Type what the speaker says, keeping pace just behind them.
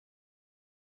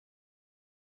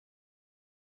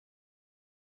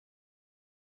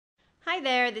Hi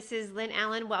there, this is Lynn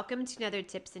Allen. Welcome to another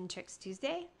Tips and Tricks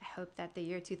Tuesday. I hope that the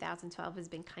year 2012 has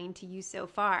been kind to you so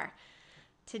far.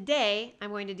 Today,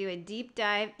 I'm going to do a deep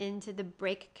dive into the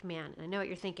break command. I know what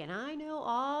you're thinking. I know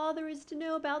all there is to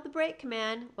know about the break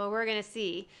command. Well, we're going to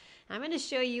see. I'm going to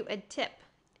show you a tip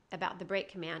about the break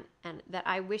command and that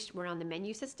I wish were on the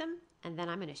menu system. And then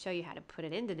I'm going to show you how to put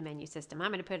it into the menu system. I'm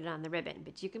going to put it on the ribbon,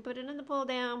 but you can put it in the pull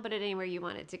down, put it anywhere you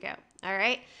want it to go. All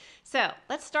right. So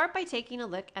let's start by taking a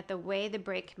look at the way the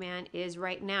break command is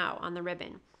right now on the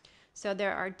ribbon. So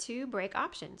there are two break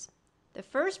options. The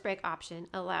first break option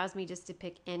allows me just to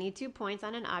pick any 2 points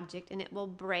on an object and it will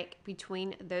break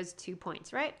between those 2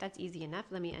 points, right? That's easy enough.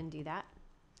 Let me undo that.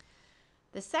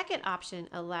 The second option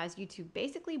allows you to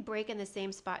basically break in the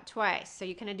same spot twice. So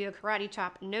you kind of do a karate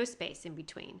chop, no space in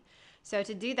between. So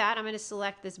to do that, I'm going to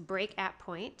select this break at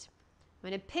point. I'm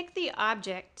going to pick the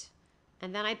object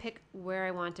and then I pick where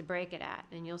I want to break it at.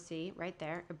 And you'll see right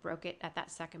there, it broke it at that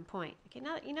second point. Okay,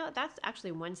 now, that's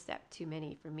actually one step too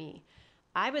many for me.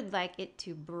 I would like it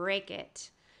to break it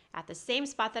at the same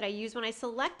spot that I used when I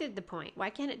selected the point.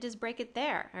 Why can't it just break it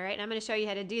there? All right, and I'm going to show you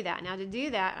how to do that. Now to do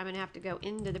that, I'm going to have to go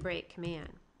into the break command.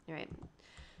 All right,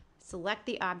 select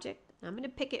the object. I'm going to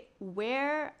pick it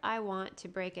where I want to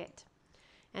break it.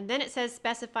 And then it says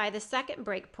specify the second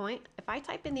break point. If I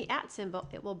type in the @ symbol,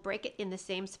 it will break it in the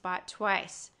same spot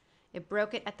twice. It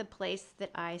broke it at the place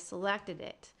that I selected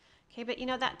it. Okay, but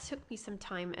that took me some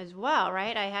time as well,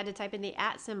 right? I had to type in the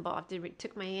 @ symbol. I have to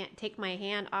take my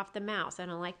hand off the mouse. I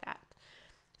don't like that.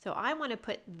 So I want to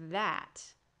put that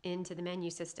into the menu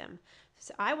system.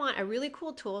 So I want a really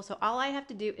cool tool. So all I have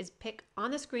to do is pick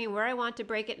on the screen where I want to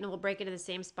break it and it will break it in the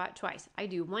same spot twice. I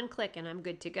do one click and I'm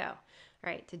good to go. All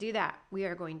right, to do that, we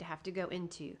are going to have to go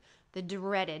into the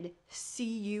dreaded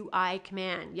CUI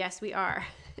command. Yes, we are.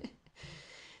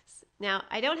 Now,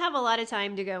 I don't have a lot of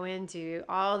time to go into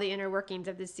all the inner workings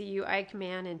of the CUI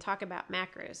command and talk about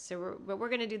macros. But we're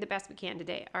going to do the best we can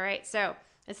today. All right, so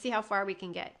let's see how far we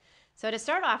can get. So to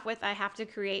start off with, I have to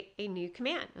create a new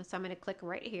command. So I'm going to click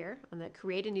right here on the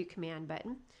create a new command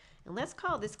button. And let's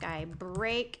call this guy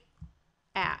break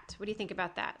at. What do you think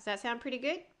about that? Does that sound pretty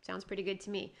good? Sounds pretty good to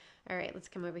me. All right, let's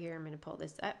come over here. I'm going to pull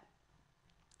this up.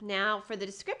 Now for the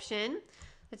description,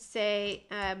 let's say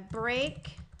break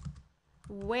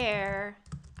where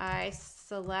I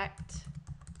select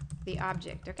the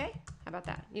object. Okay, how about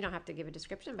that? You don't have to give a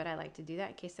description, but I like to do that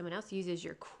in case someone else uses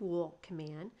your cool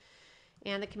command.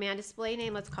 And the command display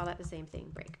name, let's call that the same thing,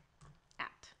 break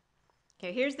at.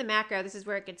 Okay, here's the macro. This is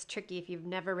where it gets tricky if you've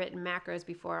never written macros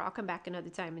before. I'll come back another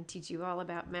time and teach you all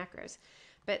about macros.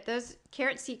 But those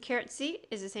 *C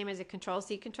is the same as a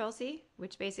Control-C,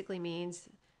 which basically means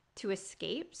to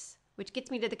escapes, which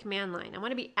gets me to the command line. I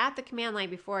want to be at the command line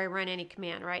before I run any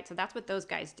command, right? So that's what those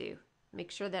guys do. Make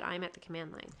sure that I'm at the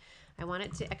command line. I want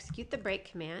it to execute the break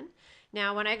command.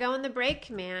 Now, when I go in the break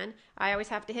command, I always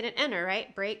have to hit an enter,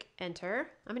 right? Break, enter.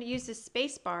 I'm going to use the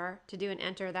space bar to do an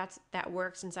enter. That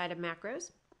works inside of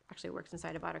macros. Actually works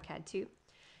inside of AutoCAD too.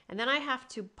 And then I have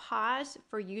to pause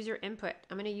for user input.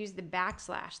 I'm going to use the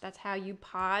 \. That's how you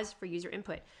pause for user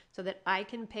input so that I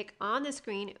can pick on the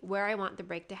screen where I want the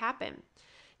break to happen.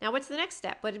 Now, what's the next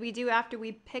step? What did we do after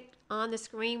we picked on the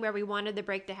screen where we wanted the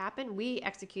break to happen? We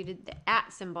executed the @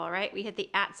 symbol, right? We hit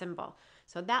the @ symbol.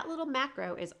 So that little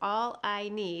macro is all I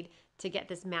need to get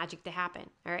this magic to happen.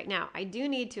 All right, now I do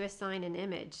need to assign an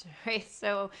image, right?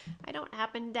 So I don't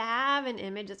happen to have an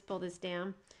image. Let's pull this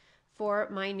down for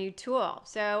my new tool.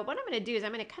 So what I'm going to do is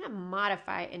I'm going to kind of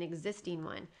modify an existing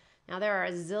one. Now there are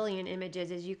a zillion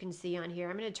images as you can see on here.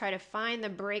 I'm going to try to find the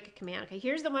break command. Okay,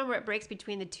 here's the one where it breaks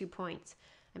between the 2 points.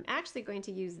 I'm actually going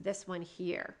to use this one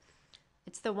here.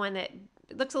 It's the one that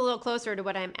looks a little closer to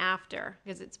what I'm after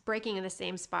because it's breaking in the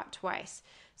same spot twice.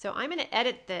 So I'm going to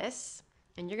edit this,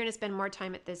 and you're going to spend more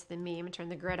time at this than me. I'm going to turn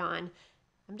the grid on.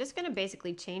 I'm just going to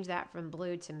basically change that from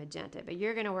blue to magenta, but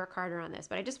you're going to work harder on this.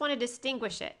 But I just want to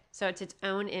distinguish it so it's its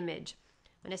own image.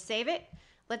 I'm going to save it.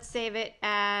 Let's save it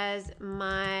as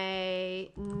my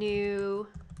new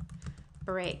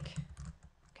break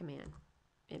command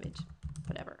image,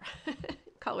 whatever.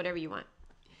 Call it whatever you want.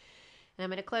 And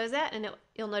I'm going to close that, and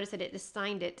you'll notice that it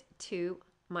assigned it to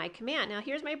my command. Now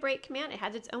here's my break command. It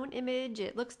has its own image.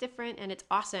 It looks different, and it's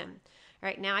awesome. All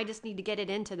right, now I just need to get it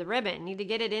into the ribbon. I need to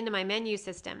get it into my menu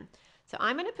system. So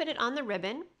I'm going to put it on the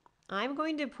ribbon. I'm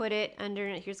going to put it under,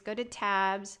 here's go to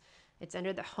tabs. It's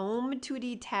under the Home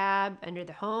 2D tab, under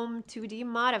the Home 2D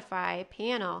Modify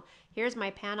panel. Here's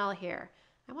my panel here.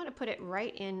 I want to put it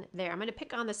right in there. I'm going to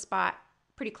pick on the spot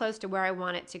pretty close to where I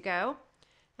want it to go.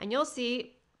 And you'll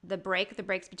see the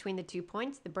breaks between the 2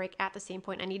 points, the break at the same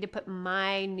point. I need to put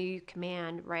my new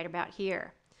command right about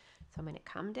here. So I'm going to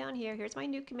come down here. Here's my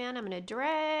new command. I'm going to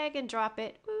drag and drop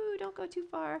it. Ooh, don't go too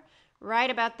far. Right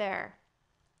about there.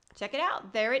 Check it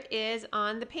out. There it is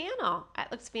on the panel.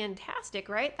 That looks fantastic,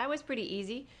 right? That was pretty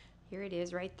easy. Here it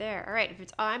is right there. All right, if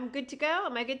it's I'm good to go,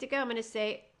 am I good to go? I'm going to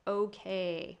say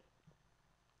okay.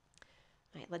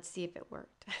 All right, let's see if it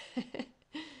worked.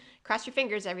 Cross your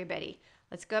fingers, everybody.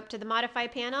 Let's go up to the modify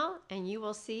panel and you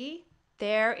will see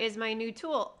there is my new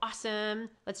tool. Awesome.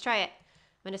 Let's try it.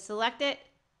 I'm going to select it,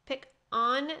 pick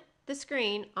on the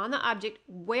screen, on the object,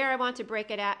 where I want to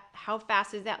break it at. How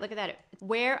fast is that? Look at that.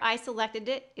 Where I selected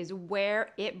it is where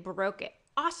it broke it.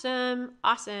 Awesome.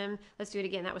 Awesome. Let's do it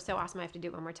again. That was so awesome. I have to do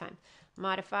it one more time.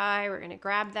 Modify. We're going to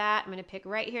grab that. I'm going to pick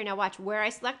right here. Now watch, where I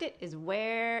select it is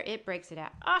where it breaks it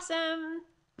at. Awesome.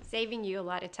 Saving you a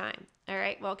lot of time. All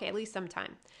right. Well, okay, at least some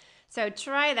time. So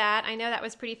try that. I know that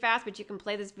was pretty fast, but you can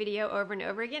play this video over and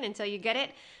over again until you get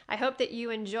it. I hope that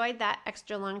you enjoyed that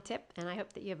extra long tip, and I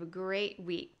hope that you have a great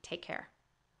week. Take care.